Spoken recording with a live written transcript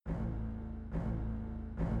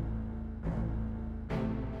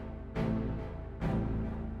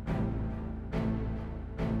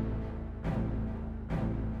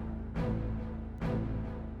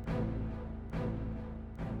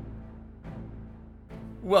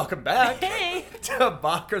Welcome back Hey! to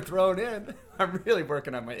Bocker Thrown In. I'm really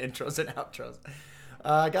working on my intros and outros.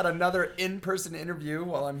 I got another in-person interview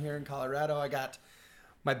while I'm here in Colorado. I got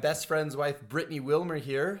my best friend's wife, Brittany Wilmer,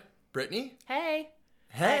 here. Brittany? Hey.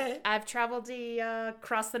 Hey. I've traveled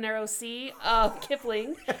across the narrow sea of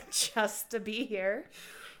Kipling just to be here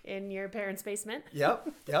in your parents' basement.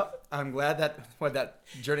 Yep. I'm glad that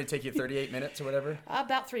journey take you 38 minutes or whatever?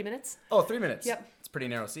 About 3 minutes. Oh, 3 minutes. Yep. It's a pretty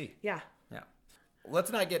narrow sea. Yeah.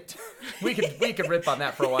 Let's not get... We could rip on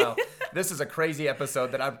that for a while. This is a crazy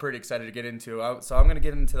episode that I'm pretty excited to get into. So I'm going to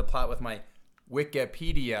get into the plot with my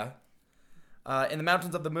Wikipedia. In the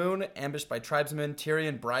Mountains of the Moon, ambushed by tribesmen,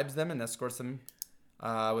 Tyrion bribes them and escorts them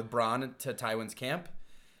with Bronn to Tywin's camp.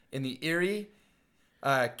 In the Eyrie,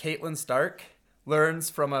 Catelyn Stark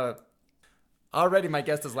learns from a... Already my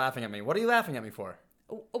guest is laughing at me. What are you laughing at me for?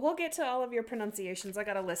 We'll get to all of your pronunciations. I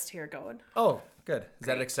got a list here going. Oh, good. Is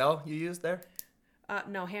that Excel you used there?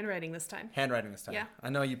 No, handwriting this time. Handwriting this time. Yeah. I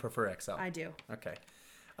know you prefer Excel. I do. Okay.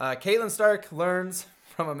 Catelyn Stark learns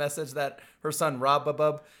from a message that her son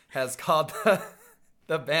Rob has called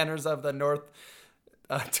the banners of the North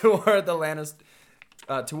to war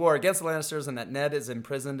against the Lannisters, and that Ned is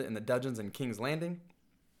imprisoned in the dungeons in King's Landing.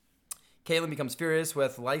 Catelyn becomes furious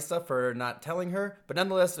with Lysa for not telling her, but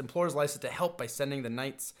nonetheless implores Lysa to help by sending the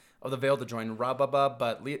Knights of the Vale to join Rob,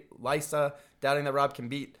 but Lysa, doubting that Rob can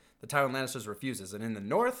beat the Tywin Lannisters, refuses. And in the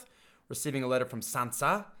north, receiving a letter from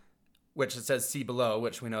Sansa, which it says see below,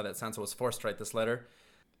 which we know that Sansa was forced to write this letter.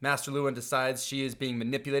 Master Luwin decides she is being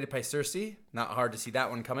manipulated by Cersei. Not hard to see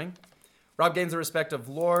that one coming. Rob gains the respect of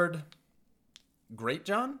Lord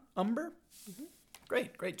Greatjon Umber? Mm-hmm.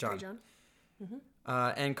 Great John. Mm-hmm.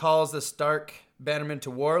 And calls the Stark bannermen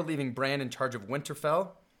to war, leaving Bran in charge of Winterfell.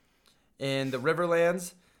 In the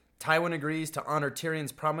Riverlands, Tywin agrees to honor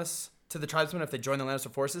Tyrion's promise to the tribesmen if they join the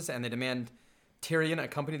Lannister forces, and they demand Tyrion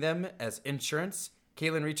accompany them as insurance.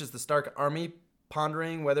 Catelyn reaches the Stark army,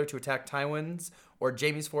 pondering whether to attack Tywin's or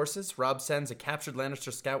Jaime's forces. Robb sends a captured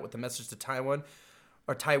Lannister scout with a message to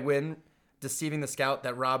Tywin, deceiving the scout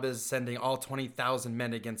that Robb is sending all 20,000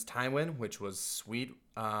 men against Tywin, which was sweet.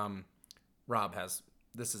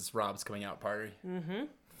 This is Robb's coming out party. Mm-hmm.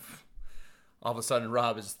 All of a sudden,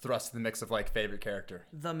 Robb is thrust in the mix of favorite character.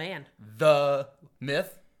 The man. The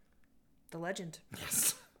myth. The legend.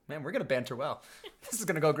 Yes. Man, we're going to banter well. This is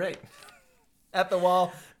going to go great. At the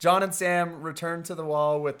Wall, Jon and Sam return to the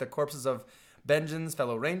Wall with the corpses of Benjen's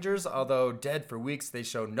fellow Rangers. Although dead for weeks, they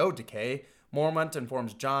show no decay. Mormont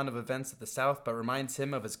informs Jon of events at the south, but reminds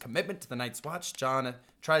him of his commitment to the Night's Watch. Jon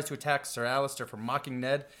tries to attack Sir Alistair for mocking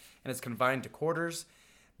Ned and is confined to quarters.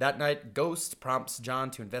 That night, Ghost prompts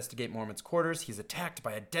Jon to investigate Mormont's quarters. He's attacked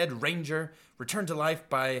by a dead ranger, returned to life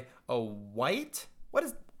by a Wight? What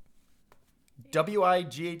is...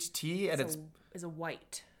 W-I-G-H-T, and it's a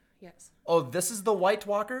white. Yes. Oh, this is the White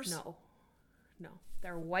Walkers? No.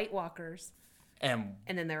 They're White Walkers. And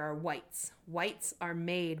then there are Wights. Wights are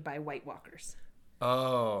made by White Walkers.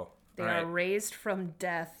 Oh. They are raised from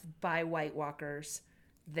death by White Walkers.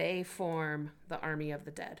 They form the Army of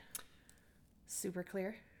the Dead. Super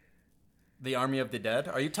clear? The Army of the Dead?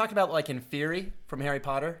 Are you talking about in Fury from Harry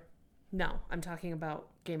Potter? No, I'm talking about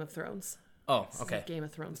Game of Thrones. Oh, This okay. is a Game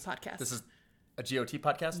of Thrones podcast. This is a GOT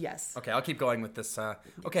podcast? Yes. Okay, I'll keep going with this.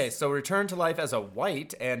 Okay, so return to life as a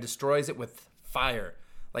Wight and destroys it with fire.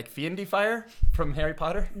 Like Fiendy fire from Harry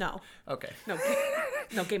Potter? No. Okay. No,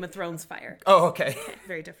 Game of Thrones fire. Oh, okay.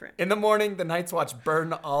 Very different. In the morning, the Night's Watch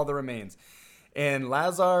burn all the remains. In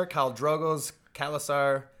Khal Drogo's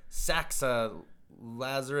Khalasar sacks a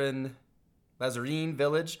Lazarine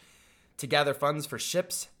village to gather funds for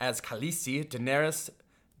ships. As Khaleesi, Daenerys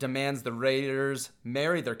demands the raiders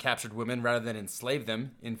marry their captured women rather than enslave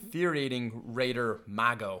them, infuriating raider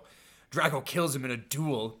Mago. Drogo kills him in a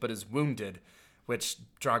duel, but is wounded, which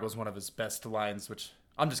Drogo's one of his best lines, which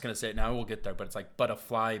I'm just going to say it now, we'll get there, but it's like, but a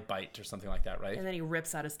fly bite or something like that, right? And then he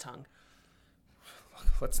rips out his tongue.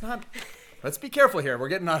 Let's be careful here. We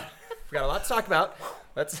got a lot to talk about.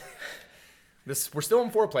 We're still in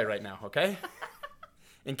foreplay right now, okay?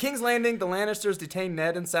 In King's Landing, the Lannisters detain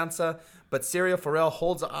Ned and Sansa, but Syria Forel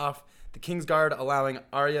holds off the Kingsguard, allowing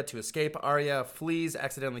Arya to escape. Arya flees,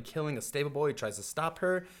 accidentally killing a stable boy who tries to stop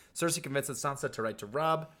her. Cersei convinces Sansa to write to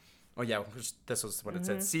Robb. Oh, yeah, this was what it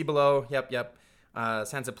said. See below. Yep.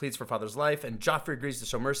 Sansa pleads for father's life, and Joffrey agrees to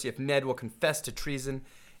show mercy if Ned will confess to treason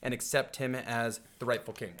and accept him as the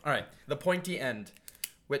rightful king. All right, the pointy end,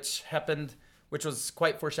 which was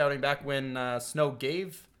quite foreshadowing back when Snow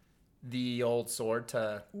gave the old sword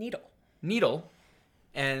to Needle,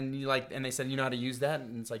 and they said, you know how to use that,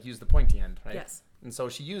 and it's use the pointy end, right? Yes. And so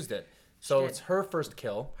she used it. So it's her first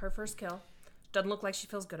kill. Her first kill. Doesn't look like she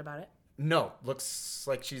feels good about it. No, looks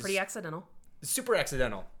like she's Pretty accidental. super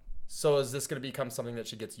accidental. So is this going to become something that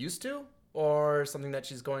she gets used to, or something that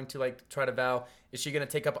she's going to like try to vow? Is she going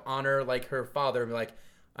to take up honor like her father and be like,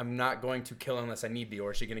 I'm not going to kill unless I need be,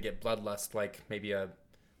 or is she going to get bloodlust like maybe a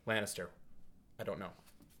Lannister? I don't know.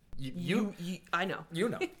 I know. You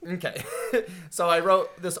know. Okay. So I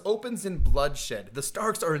wrote, this opens in bloodshed. The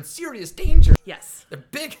Starks are in serious danger. Yes. They're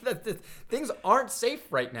big. Things aren't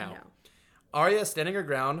safe right now. No. Arya standing her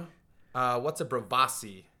ground. What's a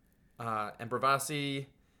Bravasi? And Bravasi...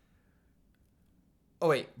 Oh,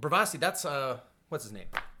 wait. Bravasi, that's... what's his name?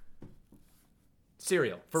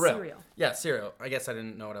 Syriel. For real. Syriel. Yeah, Syriel. I guess I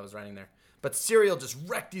didn't know what I was writing there. But Syriel just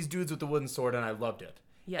wrecked these dudes with the wooden sword, and I loved it.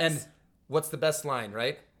 Yes. And what's the best line,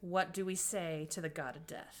 right? What do we say to the god of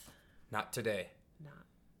death? Not today. Not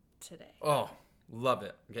today. Oh, love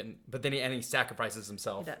it. But then he sacrifices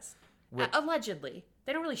himself. He does. Allegedly.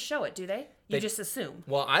 They don't really show it, do they? You just assume.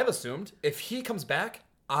 Well, I've assumed if he comes back,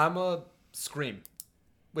 I'm a scream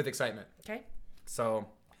with excitement. Okay. So,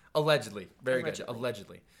 allegedly. Very good.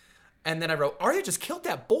 Allegedly. And then I wrote, Arya just killed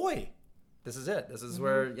that boy. This is it. This is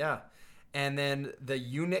where, yeah. And then the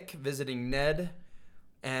eunuch visiting Ned.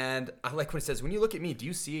 And I like when it says, when you look at me, do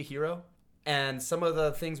you see a hero? And some of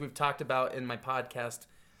the things we've talked about in my podcast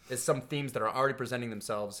is some themes that are already presenting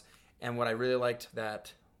themselves. And what I really liked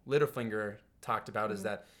that Littlefinger talked about is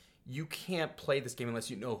that you can't play this game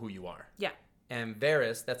unless you know who you are. Yeah. And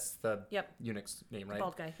Varys, that's the eunuch's name, right? The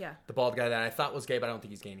bald guy, yeah. The bald guy that I thought was gay, but I don't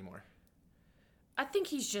think he's gay anymore. I think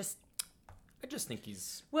he's just... I just think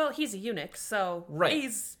he's... Well, he's a eunuch, so... Right.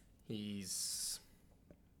 He's...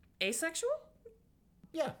 Asexual?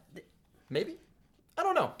 Yeah. Maybe? I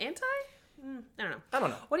don't know. Anti? I don't know.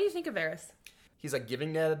 know. What do you think of Varys? He's like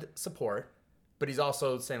giving Ned support, but he's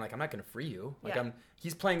also saying like, I'm not going to free you. Like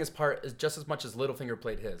he's playing his part just as much as Littlefinger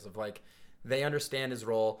played his, of like, they understand his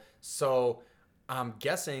role. So I'm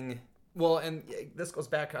guessing, well, and this goes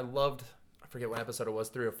back, I forget what episode it was,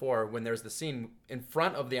 3 or 4, when there's the scene in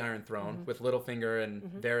front of the Iron Throne with Littlefinger and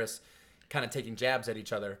Varys kind of taking jabs at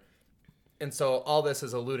each other. And so all this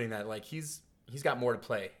is alluding that like he's got more to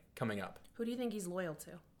play coming up. Who do you think he's loyal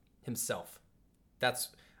to? Himself.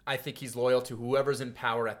 I think he's loyal to whoever's in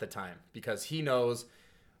power at the time, because he knows,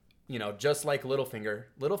 just like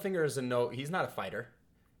Littlefinger is he's not a fighter,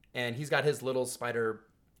 and he's got his little spider,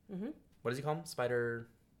 what does he call them? Spider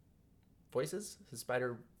voices? His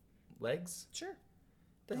spider legs? Sure.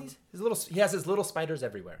 He has his little spiders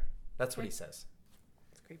everywhere. That's what he says.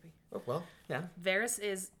 It's creepy. Oh, well, yeah. Varys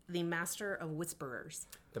is the master of whisperers.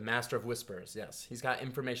 The master of whispers, yes. He's got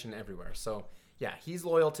information everywhere. So, yeah, he's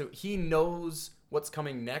loyal he knows what's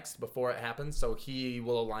coming next before it happens, so he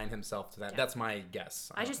will align himself to that. Yeah. That's my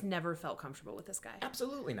guess. I just never felt comfortable with this guy.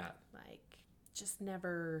 Absolutely not. Just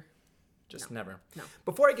never. Never. No.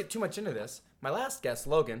 Before I get too much into this, my last guest,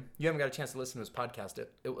 Logan, you haven't got a chance to listen to his podcast.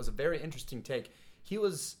 It was a very interesting take. He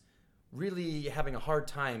was really having a hard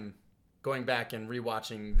time going back and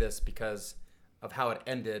rewatching this because of how it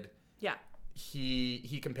ended. Yeah.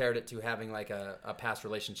 He compared it to having like a past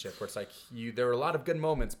relationship where it's like there were a lot of good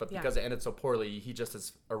moments, but because it ended so poorly, he just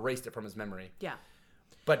has erased it from his memory. Yeah.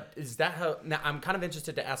 But is that how... Now, I'm kind of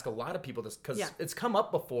interested to ask a lot of people this, because it's come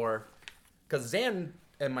up before, because Zan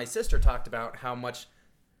and my sister talked about how much,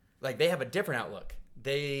 like, they have a different outlook.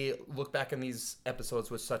 They look back on these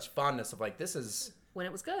episodes with such fondness of like, this is... When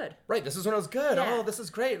it was good. Right, this is when it was good. Yeah. Oh, this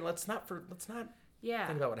is great. Let's not think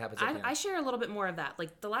about what happens at the end. I share a little bit more of that.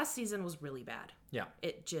 Like, the last season was really bad. Yeah.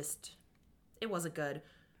 It wasn't good.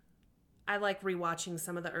 I like rewatching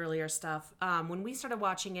some of the earlier stuff. When we started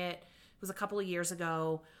watching it, it was a couple of years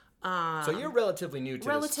ago. So you're relatively new to this, too.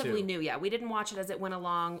 Relatively new, yeah. We didn't watch it as it went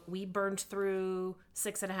along. We burned through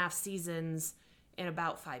 6.5 seasons in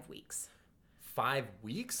about 5 weeks. 5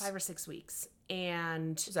 weeks? 5 or 6 weeks.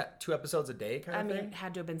 And... Was that 2 episodes a day kind of thing? It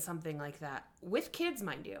had to have been something like that. With kids,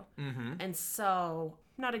 mind you. Mm-hmm. And so,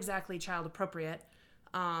 not exactly child appropriate.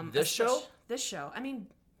 This show? This show.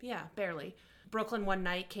 Yeah, barely. Brooklyn one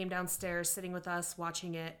night came downstairs, sitting with us,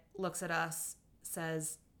 watching it, looks at us,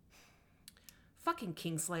 says... Fucking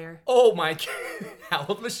Kingslayer. Oh my God. How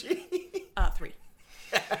old was she? 3.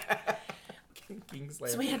 Kingslayer.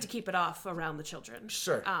 So we had to keep it off around the children.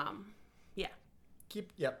 Sure. Yeah.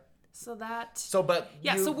 Yep. So that... So, but...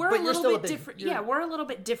 Yeah, so we're a little bit different. Yeah, we're a little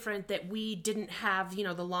bit different that we didn't have,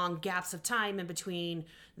 the long gaps of time in between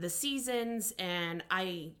the seasons, and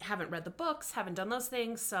I haven't read the books, haven't done those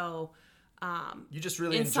things, so... you just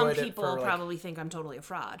really and enjoyed it. Some people probably think I'm totally a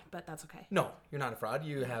fraud, but that's okay. No, you're not a fraud.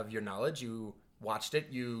 You have your knowledge. You watched it.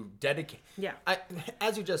 You dedicate. Yeah.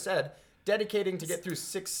 As you just said, dedicating to get through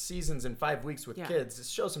 6 seasons in 5 weeks with kids. It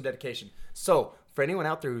shows some dedication. So, for anyone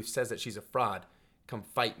out there who says that she's a fraud, come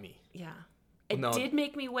fight me. Yeah. It did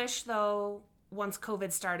make me wish, though, once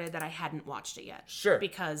COVID started, that I hadn't watched it yet. Sure.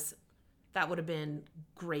 Because that would have been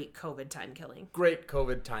great COVID time killing. Great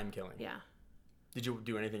COVID time killing. Yeah. Did you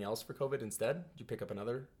do anything else for COVID instead? Did you pick up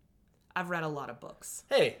another? I've read a lot of books.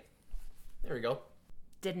 Hey, there we go.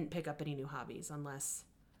 Didn't pick up any new hobbies, unless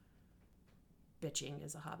bitching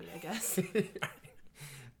is a hobby, I guess.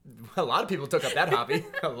 A lot of people took up that hobby.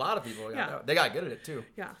 A lot of people. They got good at it, too.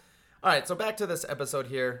 Yeah. All right, so back to this episode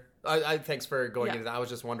here. Thanks for going into that. I was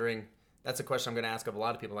just wondering, that's a question I'm going to ask of a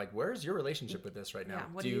lot of people. Like, where's your relationship with this right now?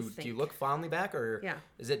 What do you think? Do you look fondly back, or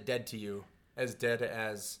is it dead to you? As dead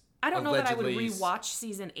as I don't know that I would rewatch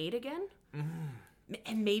season 8 again.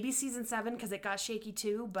 And maybe season 7, because it got shaky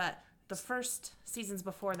too. But the first seasons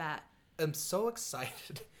before that. I'm so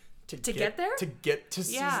excited to get there? To get to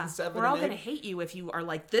season 7 We're all going to hate you if you are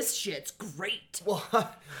like, this shit's great.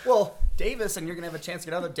 Well, Davis, and you're going to have a chance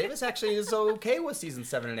to get out of there. Davis actually is okay with season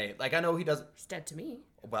 7 and 8. Like, I know he doesn't. He's dead to me.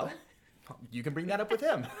 Well, you can bring that up with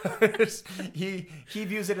him. He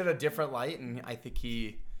views it in a different light, and I think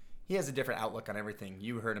he has a different outlook on everything.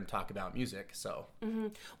 You heard him talk about music, so. Mm-hmm.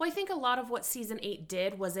 Well, I think a lot of what season 8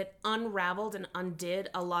 did was it unraveled and undid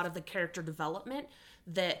a lot of the character development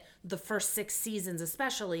that the first 6 seasons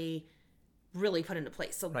especially really put into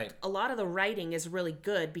place. So a lot of the writing is really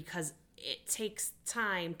good because it takes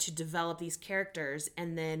time to develop these characters,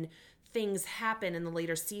 and then things happen in the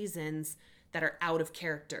later seasons that are out of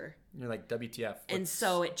character. You're like, WTF. And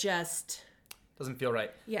so it just doesn't feel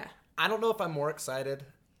right. Yeah. I don't know if I'm more excited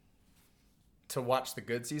to watch the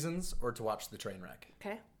good seasons or to watch the train wreck.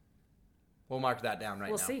 Okay. We'll mark that down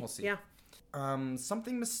We'll see. We'll see. Yeah.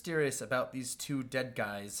 Something mysterious about these 2 dead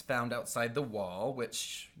guys found outside the wall,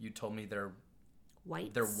 which you told me they're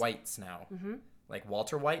Wights. They're Wights now. Mm-hmm. Like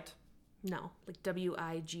Walter White? No, like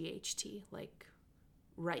Wight, like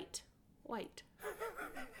right, white.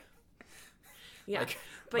 Yeah, like,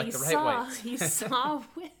 but like you saw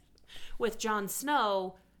with Jon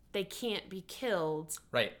Snow, they can't be killed.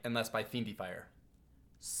 Right, unless by fiendy fire.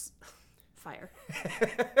 Fire.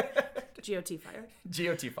 GOT fire.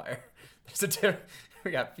 GOT fire. There's a different.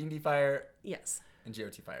 We got fiendy fire. Yes. And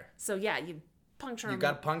GOT fire. So yeah, you puncture them. You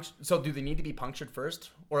got punctured. So do they need to be punctured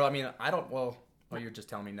first? Or I mean, I don't. Well, you're just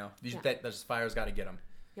telling me no. This fire's got to get them.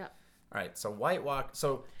 Yeah. All right. So White Walk.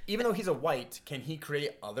 So even though he's a Wight, can he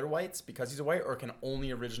create other Wights because he's a Wight, or can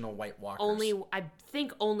only original White Walkers? I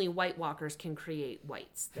think only White Walkers can create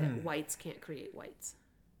Wights. That Wights can't create Wights.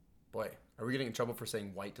 Boy, are we getting in trouble for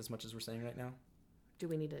saying white as much as we're saying right now? Do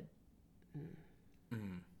we need to?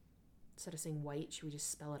 Instead of saying white, should we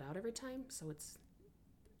just spell it out every time so it's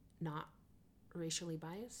not racially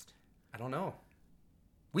biased? I don't know.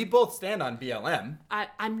 We both stand on BLM.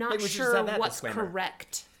 I'm not sure what's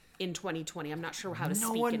correct in 2020. I'm not sure how to speak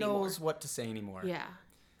anymore. No one knows what to say anymore. Yeah.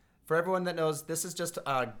 For everyone that knows, this is just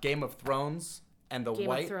Game of Thrones and the Game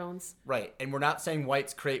white. of Thrones. Right. And we're not saying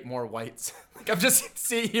whites create more whites. Like, I'm just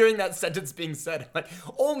hearing that sentence being said. I'm like,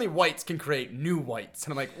 only whites can create new whites.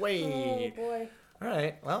 And I'm like, wait. Oh, boy. All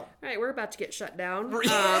right. Well. All right. We're about to get shut down.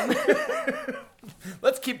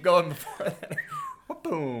 Let's keep going before that.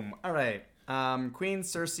 Boom. All right. Queen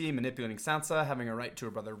Cersei manipulating Sansa, having a right to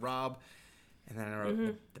her brother Robb. And then I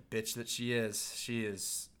wrote the bitch that she is. She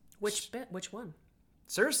is. Which one?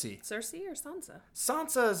 Cersei. Cersei or Sansa?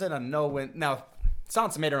 Sansa is in a no-win. Now,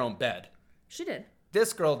 Sansa made her own bed. She did.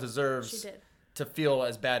 This girl deserves to feel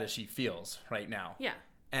as bad as she feels right now. Yeah.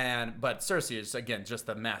 But Cersei is, again, just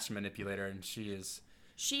the master manipulator, and she is.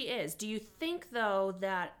 She is. Do you think, though,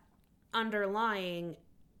 that underlying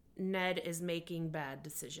Ned is making bad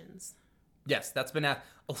decisions? Yes, that's been a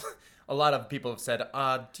lot of people have said,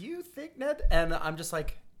 do you think Ned? And I'm just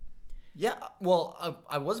like, yeah, well,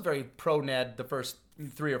 I was very pro-Ned the first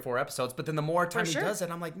 3 or 4 episodes, but then the more time he does it,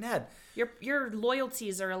 I'm like, Ned. Your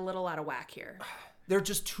loyalties are a little out of whack here. They're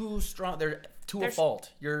just too strong. They're to a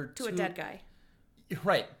fault. You're to a dead guy.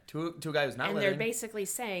 Right, to a guy who's not living. And they're basically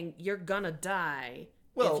saying, you're gonna die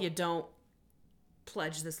if you don't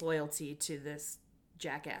pledge this loyalty to this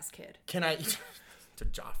jackass kid. Can I... to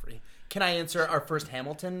Joffrey. Can I answer our first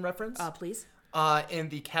Hamilton reference? Please. In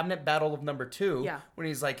the cabinet battle of number 2, yeah. when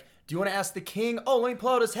he's like, do you want to ask the king? Oh, let me pull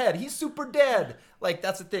out his head. He's super dead. Like,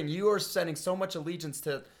 that's the thing. You are sending so much allegiance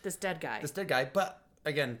to... This dead guy. But,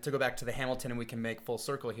 again, to go back to the Hamilton, and we can make full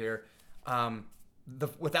circle here,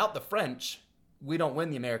 without the French, we don't win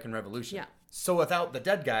the American Revolution. Yeah. So without the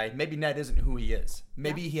dead guy, maybe Ned isn't who he is.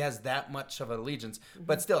 Maybe he has that much of an allegiance. Mm-hmm.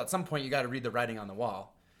 But still, at some point, you got to read the writing on the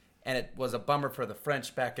wall. And it was a bummer for the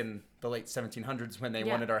French back in the late 1700s when they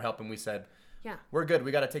wanted our help, and we said, we're good.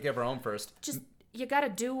 We got to take care of our own first. Just, you got to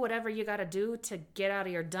do whatever you got to do to get out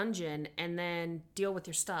of your dungeon and then deal with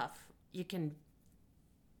your stuff. You can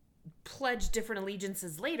pledge different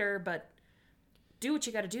allegiances later, but do what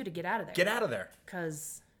you got to do to get out of there. Get out of there.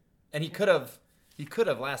 And he could have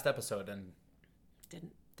last episode and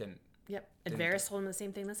didn't. Yep. And Varys told him the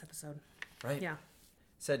same thing this episode. Right. Yeah.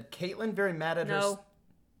 Said Caitlyn very mad at her.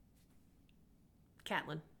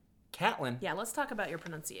 Catelyn? Yeah, let's talk about your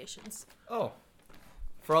pronunciations. Oh.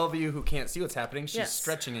 For all of you who can't see what's happening, she's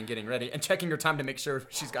stretching and getting ready and checking her time to make sure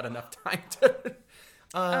she's got enough time to...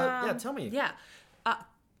 tell me. Yeah.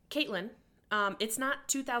 Caitlyn, it's not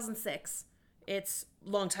 2006. It's a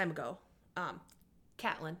long time ago.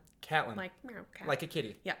 Catelyn. Like a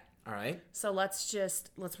kitty. Yeah. All right. So let's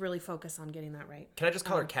really focus on getting that right. Can I just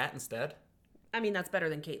call her Cat instead? I mean, that's better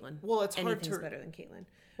than Caitlyn. Well, it's hard to... Anything's better than Caitlyn.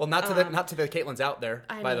 Well, not to the Caitlyn's out there,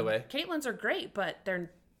 by the way. Caitlyn's are great, but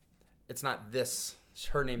they're... It's not this.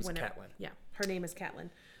 Her name's Catelyn. Yeah, her name is Catelyn.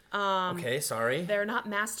 Okay, sorry. They're not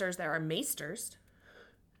masters. There are maesters.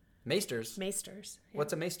 Maesters? Maesters. Yeah.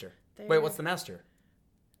 What's a maester? Wait, what's the master?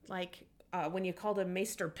 Like when you called a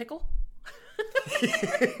maester pickle?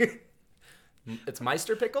 It's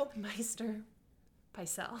Meister Pickle? Meister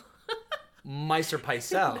Pycelle. Meister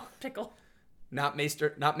Pycelle. Pickle. Not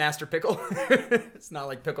Master Pickle. It's not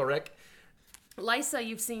like Pickle Rick. Lysa,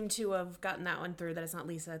 you seem to have gotten that one through. That it's not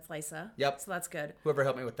Lisa, it's Lysa. Yep. So that's good. Whoever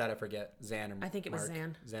helped me with that, I forget. Zan or Mark. I think it was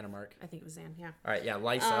Zan. Zan or Mark. I think it was Zan, yeah. All right, yeah,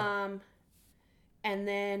 Lysa. And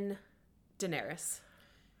then Daenerys.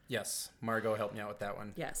 Yes, Margot helped me out with that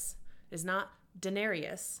one. Yes. It's not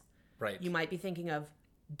Daenerys. Right. You might be thinking of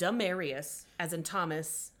Demarius, as in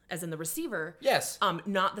Thomas, as in the receiver. Yes.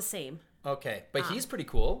 Not the same. Okay, but he's pretty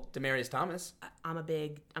cool, Demarius Thomas. I'm a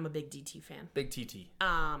big DT fan. Big TT.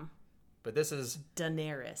 But this is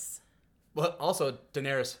Daenerys. Well, also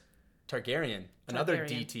Daenerys Targaryen, another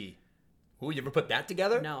DT. Ooh, you ever put that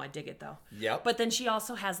together? No, I dig it though. Yep. But then she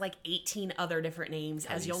also has like 18 other different names,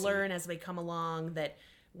 as you'll learn as we come along. That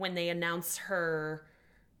when they announce her,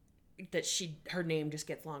 that her name just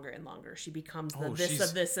gets longer and longer. She becomes this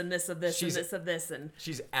of this and this of this and this of this and.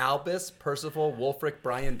 She's Albus, Percival, Wulfric,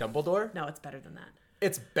 Brian, Dumbledore. No, it's better than that.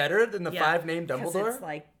 It's better than the 5 named Dumbledore. It's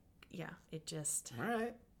like, it just. All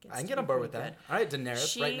right. I can get on board with that. All right,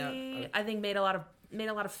 Daenerys, right now. I think made a lot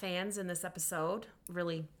of fans in this episode.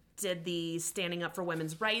 Really did the standing up for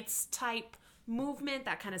women's rights type movement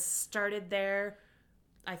that kind of started there.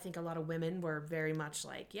 I think a lot of women were very much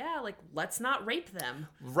like, let's not rape them.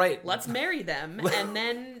 Right. Let's marry them and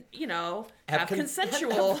then, have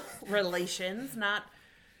consensual relations, not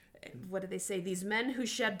what did they say? These men who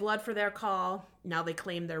shed blood for their call, now they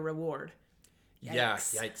claim their reward. Yikes. Yeah,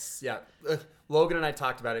 yikes. Yeah. Logan and I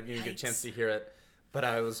talked about it. You didn't get a chance to hear it. But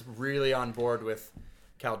I was really on board with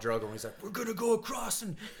Khal Drogo. He's like, we're going to go across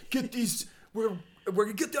and get these... We're going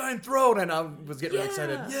to get the Iron Throne. And I was getting really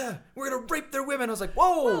excited. Yeah, we're going to rape their women. I was like,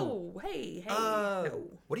 whoa. Hey. No.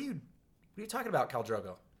 What are you talking about, Khal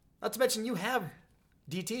Drogo? Not to mention you have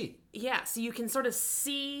DT. Yeah, so you can sort of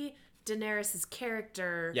see Daenerys'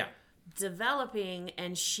 character developing,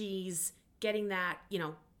 and she's getting that,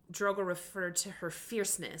 Drogo referred to her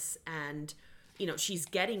fierceness, and she's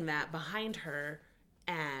getting that behind her,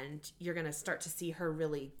 and you're gonna start to see her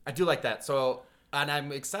really. I do like that. So, and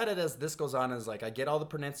I'm excited as this goes on. Is like I get all the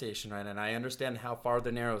pronunciation right, and I understand how far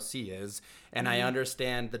the narrow sea is, and I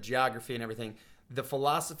understand the geography and everything. The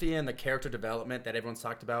philosophy and the character development that everyone's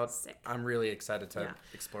talked about. Sick. I'm really excited to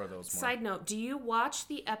explore those more. Side note: do you watch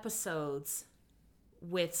the episodes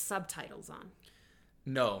with subtitles on?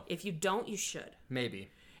 No. If you don't, you should. Maybe.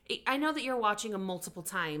 I know that you're watching them multiple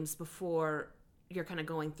times before you're kind of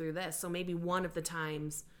going through this. So maybe one of the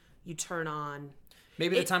times you turn on.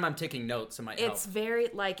 Maybe the time I'm taking notes, it might help. It's very,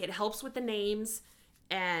 it helps with the names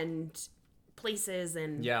and places.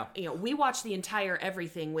 And, we watched the entire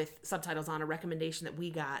everything with subtitles on, a recommendation that we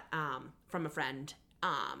got from a friend,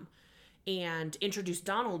 and introduced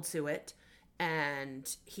Donald to it.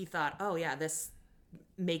 And he thought, oh, yeah, this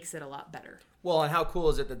makes it a lot better. Well, and how cool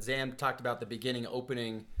is it that Zan talked about the beginning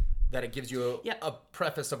opening, that it gives you a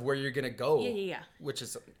preface of where you're going to go. Yeah. Which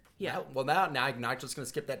is, now I'm not just going to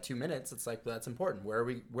skip that 2 minutes. It's like, well, that's important.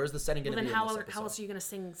 Where's the setting going to be in this episode? How else are you going to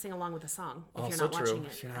sing along with the song if you're not watching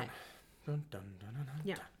it? If you're not...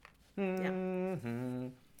 Yeah.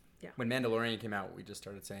 When Mandalorian came out, we just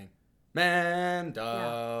started saying,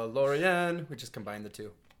 Mandalorian. Yeah. We just combined the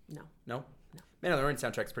two. No? Mandalorian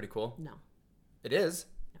soundtrack's pretty cool. No. It is?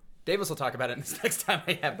 Davis will talk about it next time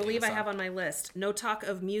I have. I believe I have on my list. No talk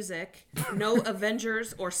of music. No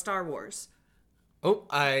Avengers or Star Wars. Oh,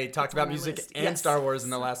 I talked about music list. and Yes. Star Wars in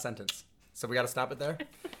the last sentence. So we got to stop it there.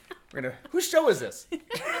 Whose show is this?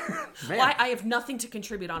 Man. Well, I have nothing to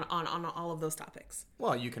contribute on all of those topics.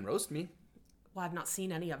 Well, you can roast me. Well, I've not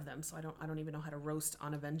seen any of them, so I don't even know how to roast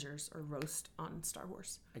on Avengers or roast on Star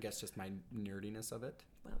Wars. I guess just my nerdiness of it.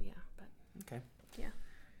 Well, yeah, but Okay. yeah.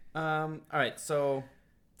 All right. So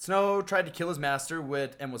Snow tried to kill his master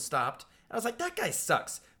and was stopped. And I was like, that guy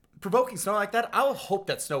sucks. Provoking Snow like that, I'll hope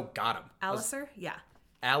that Snow got him. Alistair? Yeah.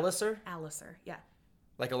 Alistair? Alistair, yeah.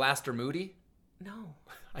 Like Alastair Moody? No.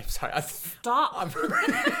 I'm sorry. Stop.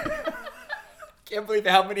 Can't believe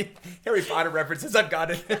how many Harry Potter references I've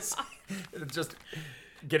got in this. Just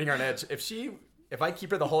getting her on edge. If I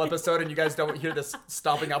keep her the whole episode and you guys don't hear this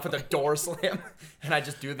stomping off with a door slam, and I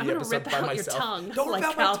just do the episode by myself. Your tongue, don't like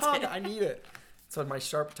rip out my Khal tongue. I need it. So my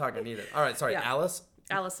sharp tongue, I need it. All right, sorry. Yeah.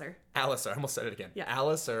 Alistair. I almost said it again. Yeah.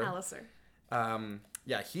 Alistair.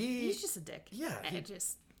 Yeah, he's just a dick. Yeah.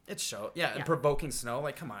 It's show. Yeah. And provoking Snow.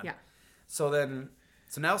 Like, come on. Yeah. So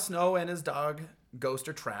now Snow and his dog Ghost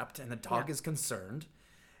are trapped, and the dog is concerned.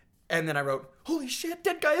 And then I wrote, "Holy shit,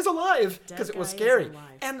 dead guy is alive!" Because it was scary.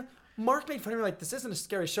 And Mark made fun of me like, "This isn't a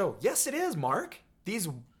scary show." Yes, it is, Mark. These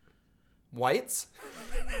Wights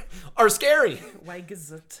are scary.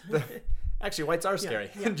 Wights. Actually, Wights are scary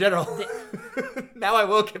in general. Now I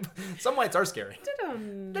will. Some Wights are scary.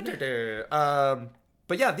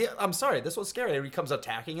 But yeah, I'm sorry. This was scary. He comes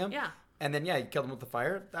attacking him. Yeah. And then he killed him with the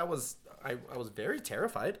fire. That was I was very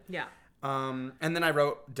terrified. Yeah. And then I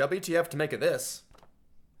wrote WTF to make of this.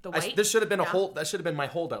 The Wight? This should have been that should have been my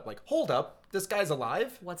hold up. Like, hold up, this guy's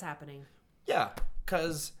alive. What's happening? Yeah,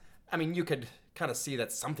 because I mean, you could kind of see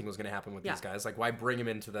that something was going to happen with these guys. Like, why bring him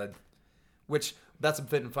into the? Which that's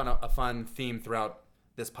been a fun theme throughout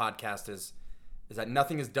this podcast is that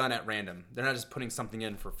nothing is done at random. They're not just putting something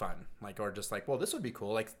in for fun, like, or just like, well, this would be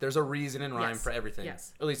cool. Like, there's a reason and rhyme for everything.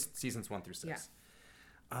 Yes. At least seasons 1 through 6.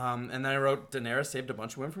 Yeah. And then I wrote Daenerys saved a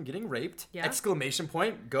bunch of women from getting raped. Yeah. Exclamation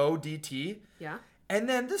point. Go DT. Yeah. And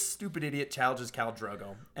then this stupid idiot challenges Khal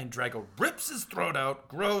Drogo, and Drogo rips his throat out.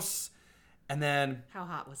 Gross. And then How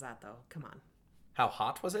hot was that, though? Come on. how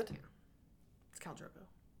hot was it? Yeah. It's Khal Drogo.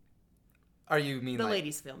 Are you mean The like,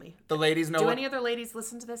 ladies feel me. The ladies know. Do what? any other ladies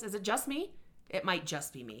listen to this? Is it just me? It might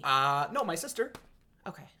just be me. No, my sister.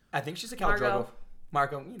 Okay. I think she's a Khal Margot. Drogo.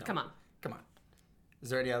 Margot, you know. Come on. Is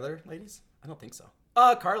there any other ladies? I don't think so.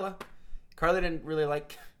 Carla. Carla didn't really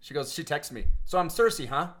like. She texted me. So I'm Cersei,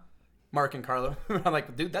 huh? Mark and Carla. I'm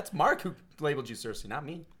like, dude, that's Mark who labeled you Cersei, not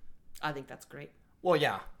me. I think that's great. Well,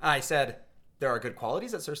 yeah. I said there are good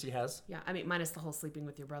qualities that Cersei has. Yeah, I mean, minus the whole sleeping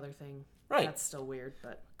with your brother thing. Right. That's still weird,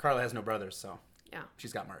 but Carla has no brothers, so yeah,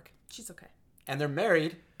 she's got Mark. she's okay. And they're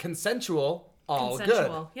married, consensual, all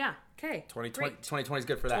Consensual. good. Yeah. Okay. 2020 is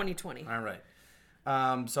good for that. 2020. All right.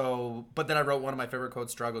 But then I wrote one of my favorite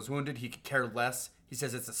quotes, Drogo's wounded. He could care less. He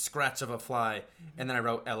says it's a scratch of a fly. And then I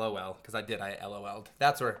wrote LOL because I LOL'd.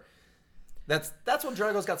 That's when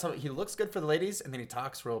Drogo's got something. He looks good for the ladies and then he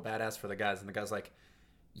talks real badass for the guys. And the guy's like,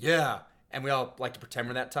 yeah. And we all like to pretend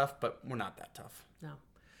we're that tough, but we're not that tough. No.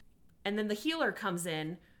 And then the healer comes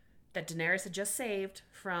in that Daenerys had just saved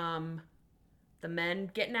from the men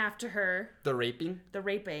getting after her. The raping.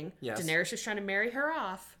 Yes. Daenerys is trying to marry her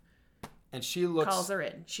off. And she looks... Calls her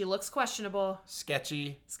in. She looks questionable.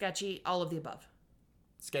 Sketchy. All of the above.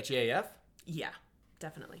 Sketchy AF? Yeah,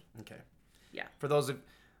 definitely. Okay. Yeah. For those of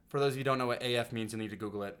you who don't know what AF means, you'll need to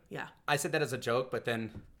Google it. Yeah. I said that as a joke, but then...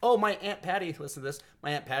 Oh, my Aunt Patty, listen to this.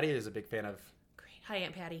 My Aunt Patty is a big fan of... Great. Hi,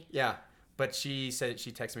 Aunt Patty. Yeah. But she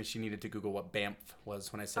texted me she needed to Google what BAMF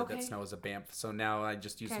was when I said that snow was a BAMF. So now I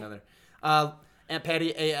just used another. Aunt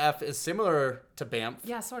Patty AF is similar to BAMF.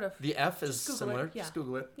 Yeah, sort of. The F is similar. Yeah. Just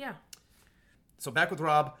Google it. Yeah. So back with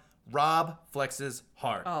Rob. Rob flexes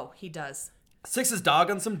hard. Oh, he does. Six his dog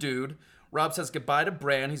on some dude. Rob says goodbye to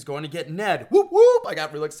Bran. He's going to get Ned. Whoop, whoop. I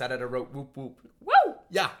got real excited. I wrote whoop, whoop. Woo!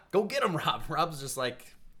 Yeah, go get him, Rob. Rob's just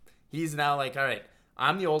like, he's now like, all right,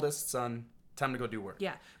 I'm the oldest son. Time to go do work.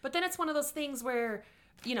 Yeah. But then it's one of those things where,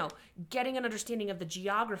 getting an understanding of the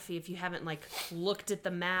geography, if you haven't, looked at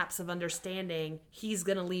the maps of understanding, he's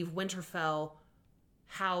going to leave Winterfell,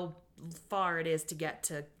 how far it is to get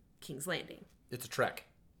to King's Landing. It's a trek.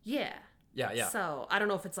 Yeah. Yeah. So, I don't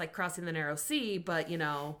know if it's like crossing the narrow sea, but,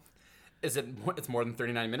 Is it? It's more than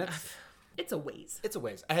 39 minutes? It's a ways.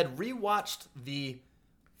 I had rewatched the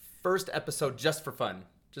first episode just for fun.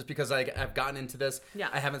 Just because I've gotten into this. Yeah.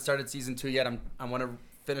 I haven't started season 2 yet. I want to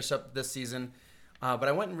finish up this season. But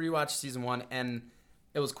I went and rewatched season 1, and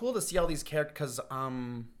it was cool to see all these characters, because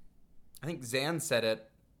I think Zan said it.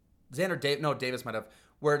 Zan or Dave, no, Davis might have,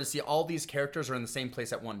 where to see all these characters are in the same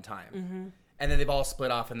place at one time. Mm-hmm. and then they've all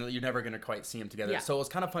split off, and you're never going to quite see them together. Yeah. So it was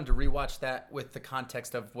kind of fun to rewatch that with the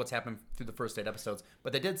context of what's happened through the first 8 episodes.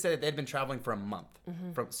 But they did say that they'd been traveling for a month.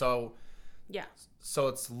 So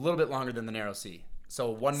it's a little bit longer than the Narrow Sea.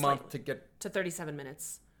 So month to get to 37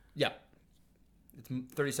 minutes. Yeah, it's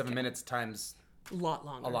 37 minutes times a lot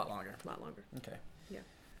longer. Okay. Yeah.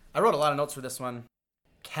 I wrote a lot of notes for this one.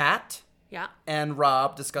 Kat and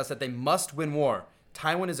Rob discuss that they must win war.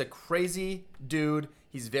 Tywin is a crazy dude.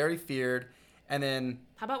 He's very feared. And then...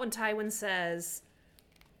 How about when Tywin says...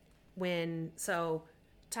 So,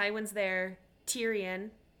 Tywin's there,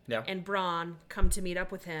 Tyrion and Bronn come to meet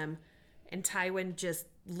up with him, and Tywin just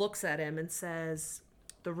looks at him and says,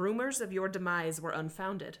 "The rumors of your demise were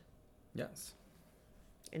unfounded." Yes.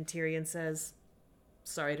 And Tyrion says,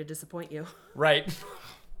 "Sorry to disappoint you." Right.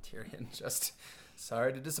 Tyrion just...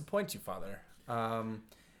 Sorry to disappoint you, father.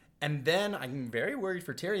 And then I'm very worried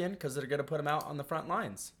for Tyrion because they're going to put him out on the front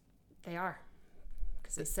lines. They are.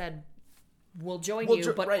 Because they said, we'll join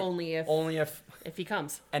you, but only if he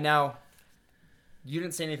comes. And now, you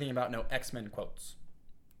didn't say anything about no X-Men quotes.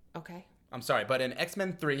 Okay. I'm sorry, but in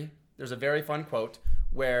X-Men 3, there's a very fun quote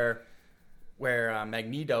where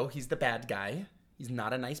Magneto, he's the bad guy. He's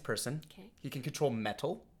not a nice person. Okay. He can control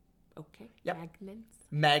metal. Okay. Yep.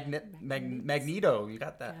 Magnets. Magneto, you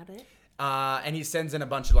got that. Got it. And he sends in a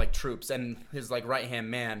bunch of like troops, and his like right-hand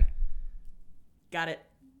man. Got it.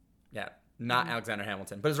 Yeah, not Alexander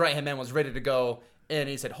Hamilton, but his right-hand man was ready to go, and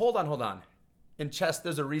he said, "Hold on. In chess,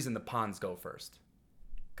 there's a reason the pawns go first,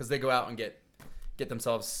 because they go out and get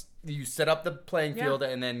themselves. You set up the playing field,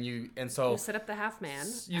 and then you set up the half man.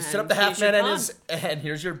 You set up the half man, and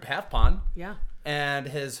here's your half pawn. Yeah. And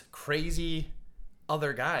his crazy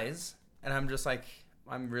other guys, and I'm just like,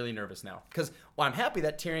 I'm really nervous now, because I'm happy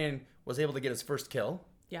that Tyrion was able to get his first kill.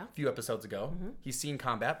 Yeah. A few episodes ago. Mm-hmm. He's seen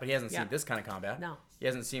combat, but he hasn't seen this kind of combat. No. He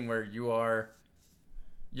hasn't seen where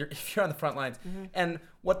if you're on the front lines. Mm-hmm. And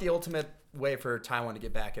what the ultimate way for Tywin to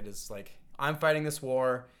get back at is like, I'm fighting this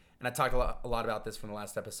war, and I talked a lot about this from the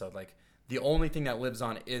last episode. Like, the only thing that lives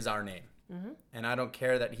on is our name. Mm-hmm. And I don't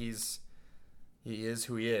care that he is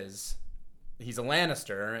who he is. He's a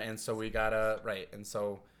Lannister, and so we gotta, and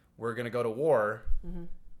so we're gonna go to war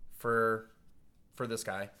for this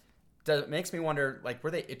guy. It makes me wonder, like, were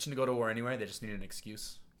they itching to go to war anyway? They just needed an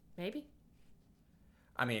excuse? Maybe.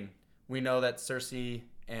 I mean, we know that Cersei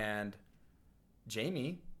and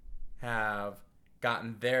Jaime have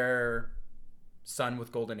gotten their son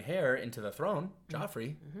with golden hair into the throne,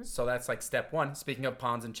 Joffrey. Mm-hmm. So that's like step one. Speaking of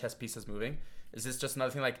pawns and chess pieces moving, is this just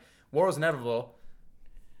another thing? Like, war was inevitable.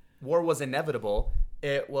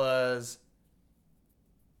 It was...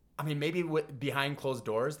 I mean, maybe behind closed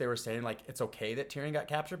doors, they were saying, like, it's okay that Tyrion got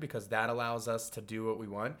captured because that allows us to do what we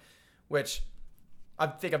want, which I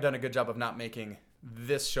think I've done a good job of not making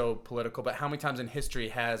this show political, but how many times in history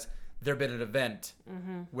has there been an event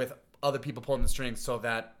with other people pulling the strings so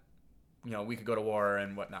that, we could go to war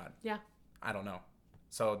and whatnot? Yeah. I don't know.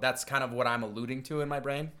 So that's kind of what I'm alluding to in my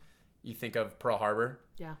brain. You think of Pearl Harbor.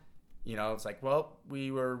 Yeah. It's like, well,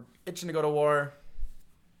 we were itching to go to war.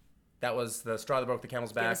 That was the straw that broke the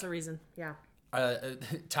camel's back. Give us a reason. Yeah.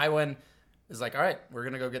 Tywin is like, all right, we're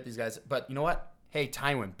going to go get these guys. But you know what? Hey,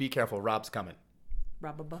 Tywin, be careful. Rob's coming.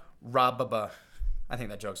 Rob-ba-ba. I think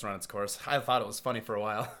that joke's run its course. I thought it was funny for a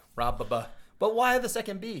while. Rob-ba-ba. But why the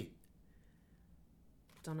second B?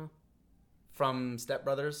 Don't know. From Step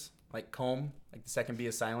Brothers? Like comb? Like the second B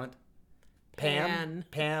is silent? Pam.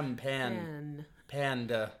 Panda.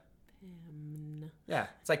 Pam. Yeah,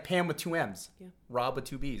 it's like Pam with 2 M's. Yeah. Rob with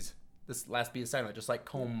 2 B's. This last B is silent, just like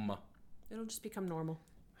comb. It'll just become normal.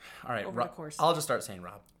 All right, over the course. I'll just start saying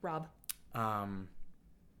Rob. Rob.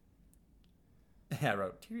 Yeah, I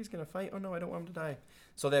wrote, Tyrion's gonna fight. Oh no, I don't want him to die.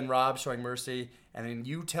 So then Rob showing mercy, and then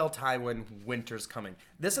you tell Tywin winter's coming.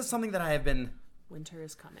 This is something that I have been... Winter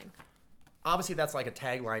is coming. Obviously, that's like a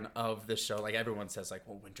tagline of this show. Like, everyone says, like,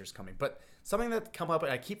 well, winter's coming. But something that come up,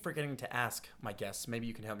 and I keep forgetting to ask my guests, maybe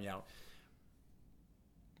you can help me out.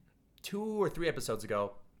 2 or 3 episodes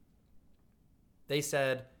ago, they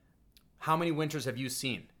said, how many winters have you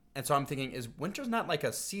seen? And so I'm thinking, is winter's not like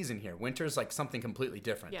a season here? Winter's like something completely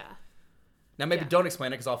different. Yeah. Now, maybe don't explain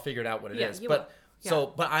it because I'll figure it out what it is. But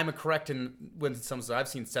but I'm correct in when someone says, I've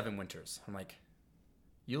seen 7 winters. I'm like,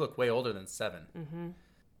 you look way older than 7. Mm-hmm.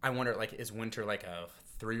 I wonder, like, is winter like a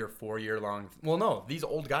 3 or 4 year long? Well, no, these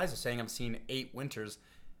old guys are saying I've seen 8 winters.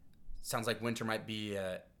 Sounds like winter might be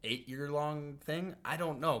a 8-year-long thing. I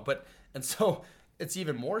don't know. And so it's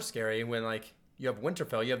even more scary when, like, you have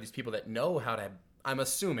Winterfell. You have these people that know how to, I'm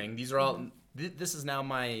assuming, these are all, this is now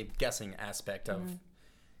my guessing aspect of,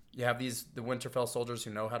 you have the Winterfell soldiers who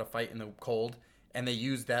know how to fight in the cold, And they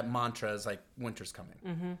use that mantra as like, winter's coming.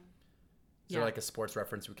 Mm-hmm. Is there like a sports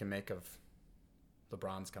reference we can make of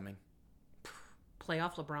LeBron's coming?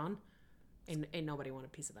 Playoff LeBron? Ain't nobody want a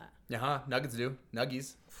piece of that. Yeah, Nuggets do.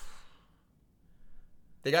 Nuggies.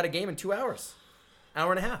 They got a game in 2 hours.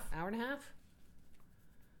 Hour and a half. Hour and a half?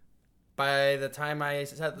 By the time I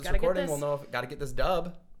set this recording, we'll know if got to get this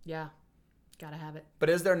dub. Yeah. Gotta have it. But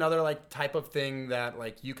is there another like type of thing that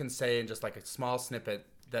like you can say in just like a small snippet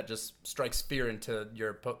that just strikes fear into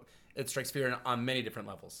your... It strikes fear on many different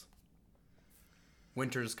levels.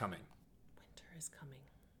 Winter's coming. Winter is coming.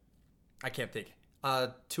 I can't think.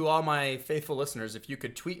 To all my faithful listeners, if you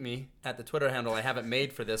could tweet me at the Twitter handle I haven't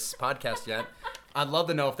made for this podcast yet, I'd love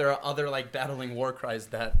to know if there are other like battling war cries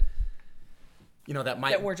that,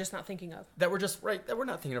 that we're just not thinking of. That we're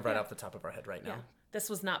not thinking of right off the top of our head right now. Yeah. This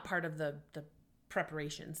was not part of the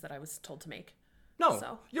preparations that I was told to make. No,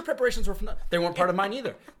 so. Your preparations they weren't part of mine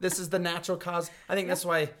either. This is the natural cause. I think that's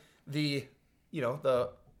why the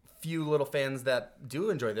few little fans that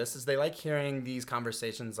do enjoy this is they like hearing these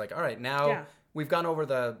conversations like, all right, now we've gone over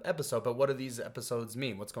the episode, but what do these episodes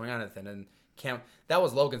mean? What's going on at it? And that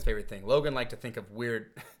was Logan's favorite thing. Logan liked to think of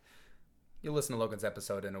weird. You'll listen to Logan's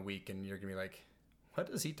episode in a week and you're going to be like, what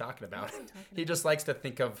is he talking about? He just likes to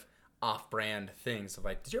think of off-brand things. Of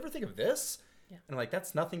like, did you ever think of this? Yeah. And I'm like,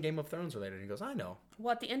 that's nothing Game of Thrones related. And he goes, I know.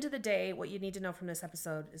 Well, at the end of the day, what you need to know from this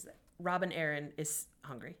episode is that Robin Aaron is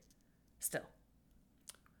hungry. Still.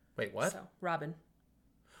 Wait, what? So,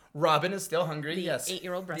 Robin is still hungry. The yes.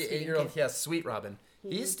 8-year-old breastfeeding. The 8-year-old, yes, sweet Robin.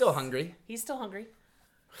 He's still hungry. He's still hungry.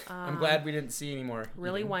 I'm glad we didn't see any more.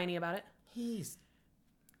 Really whiny about it. You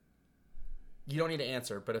don't need to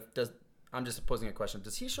answer, but I'm just posing a question.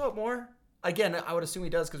 Does he show up more? Again, I would assume he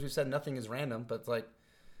does because we've said nothing is random, but it's like,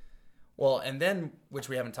 well, and then, which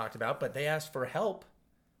we haven't talked about, but they asked for help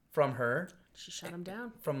from her. She shut him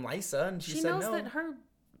down. From Lysa, and she said no. She knows that her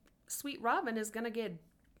sweet Robin is going to get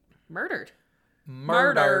murdered.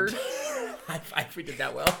 Murdered. We did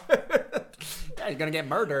that well. Yeah, you're going to get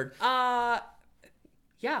murdered.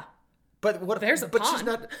 Yeah. But what? There's a pond. She's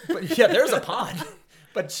not. But yeah, there's a pond.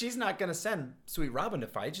 But she's not going to send sweet Robin to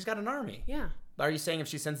fight. She's got an army. Yeah. Are you saying if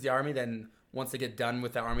she sends the army, then once they get done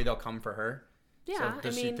with the army, they'll come for her? Yeah. So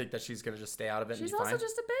does she think that she's going to just stay out of it and be fine? She's also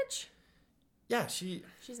just a bitch. Yeah,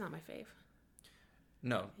 She's not my fave.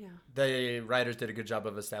 No. Yeah. The writers did a good job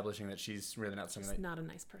of establishing that she's really not something. She's not a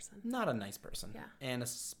nice person. Not a nice person. Yeah. And a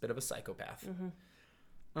bit of a psychopath.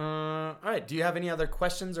 Mm-hmm. All right. Do you have any other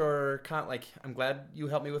questions or I'm glad you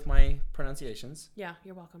helped me with my pronunciations. Yeah,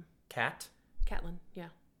 you're welcome. Catelyn. Yeah.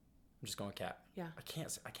 I'm just going Cat. Yeah. I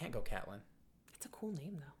can't go Catelyn. It's a cool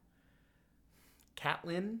name though.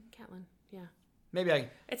 Catelyn. Yeah. Maybe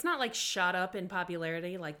It's not like shot up in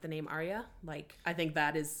popularity like the name Arya. Like I think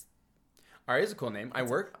that is. Arya's a cool name. I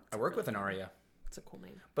work with an Arya. It's a cool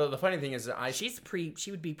name. But the funny thing is that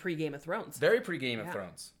she would be pre Game of Thrones. Very pre Game of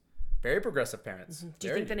Thrones. Very progressive parents. Mm-hmm. Do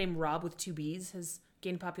you think the name Rob with 2 B's has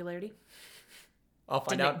gained popularity? I'll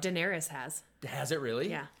find out. Daenerys has. Has it really?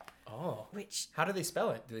 Yeah. Oh. How do they spell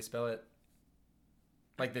it? Do they spell it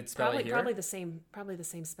like they'd spell it here? Probably the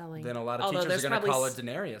same spelling. Then a lot of teachers are going to call it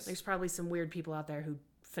Daenerys. There's probably some weird people out there who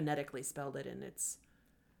phonetically spelled it, and it's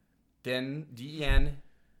Den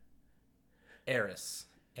Eris.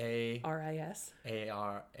 A-R-I-S.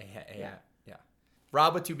 A-R-A. Yeah.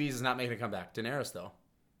 Rob with 2 B's is not making a comeback. Daenerys though.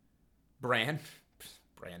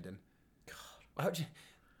 Brandon. God.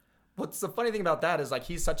 What's the funny thing about that is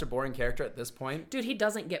he's such a boring character at this point. Dude, he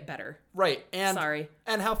doesn't get better. Right. And sorry.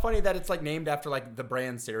 And how funny that it's named after the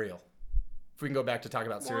brand cereal. If we can go back to talk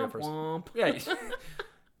about cereal first. Womp. Yeah.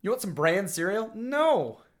 You want some brand cereal?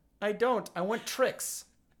 No, I don't. I want Trix.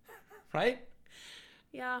 Right?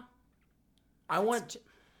 Yeah.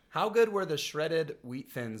 How good were the shredded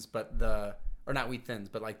wheat thins, or not wheat thins,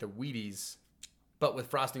 but the Wheaties, but with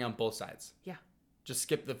frosting on both sides? Yeah. Just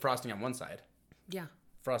skip the frosting on one side. Yeah.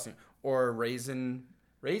 Frosting or raisin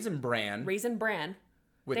bran. Raisin bran.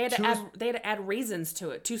 They had to add raisins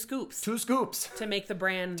to it. 2 scoops. 2 scoops to make the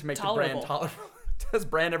bran tolerable. The brand tolerable. Does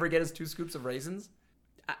Bran ever get his 2 scoops of raisins?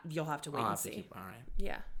 You'll have to wait and see. All right.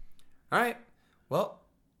 Yeah. All right. Well,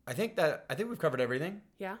 I think we've covered everything.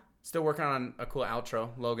 Yeah. Still working on a cool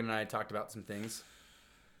outro. Logan and I talked about some things.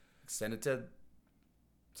 Send it to.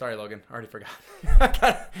 Sorry, Logan. I already forgot.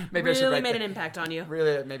 Maybe I should write made an impact on you.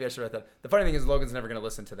 Really, maybe I should write that. The funny thing is, Logan's never going to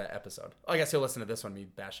listen to that episode. Oh, I guess he'll listen to this one, me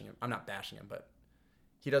bashing him. I'm not bashing him, but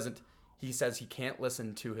he doesn't. He says he can't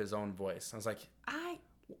listen to his own voice. I was like,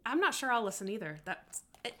 I'm not sure I'll listen either.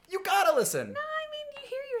 You gotta listen. No, I mean, you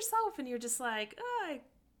hear yourself and you're just like, I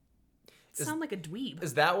sound like a dweeb.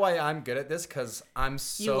 Is that why I'm good at this? Because I'm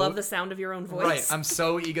so... You love the sound of your own voice? Right. I'm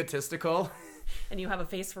so egotistical And you have a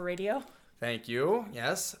face for radio? Thank you.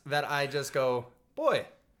 Yes. That I just go, boy,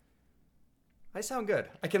 I sound good.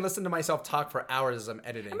 I can listen to myself talk for hours as I'm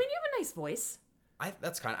editing. I mean, you have a nice voice.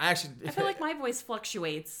 That's kind of... I feel like my voice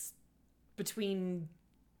fluctuates between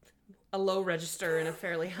a low register and a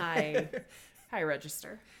fairly high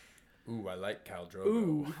register. Ooh, I like Khal Drogo.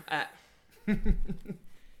 Ooh.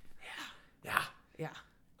 Yeah.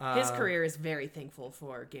 His career is very thankful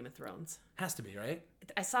for Game of Thrones. Has to be, right?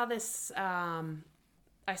 I saw this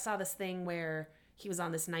thing where he was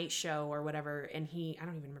on this night show or whatever, and I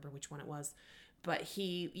don't even remember which one it was, but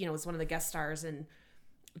he, was one of the guest stars and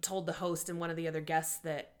told the host and one of the other guests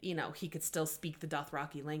that, he could still speak the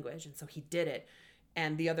Dothraki language, and so he did it.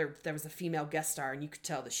 And there was a female guest star, and you could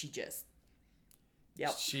tell that she just...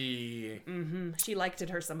 Yep. She liked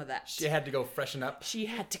it, some of that. She had to go freshen up. She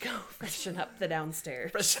had to go freshen up the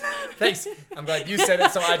downstairs. Thanks. I'm glad you said it,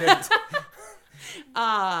 so I didn't.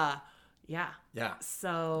 Yeah. Yeah.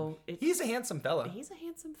 So... he's a handsome fella. He's a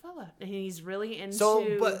handsome fella. And he's really into... So,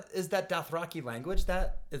 but is that Dothraki language, is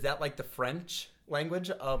that like the French language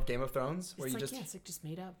of Game of Thrones? Where it's just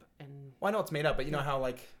made up. And well, I know it's made up, but you know how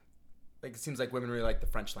like it seems like women really like the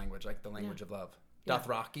French language, like the language of love. Yeah.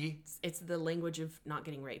 Dothraki. It's the language of not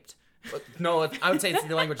getting raped. No, I would say it's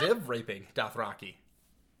the language of raping, Dothraki.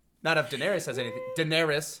 Not if Daenerys has anything.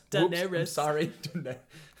 Daenerys. Oops, I'm sorry.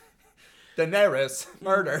 Daenerys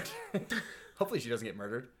murdered. Hopefully she doesn't get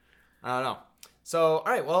murdered. I don't know. So, all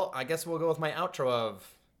right, well, I guess we'll go with my outro of...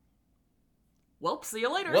 Well, see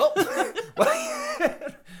you later. Well,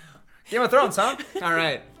 Game of Thrones, huh? All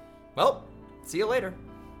right. Well, see you later.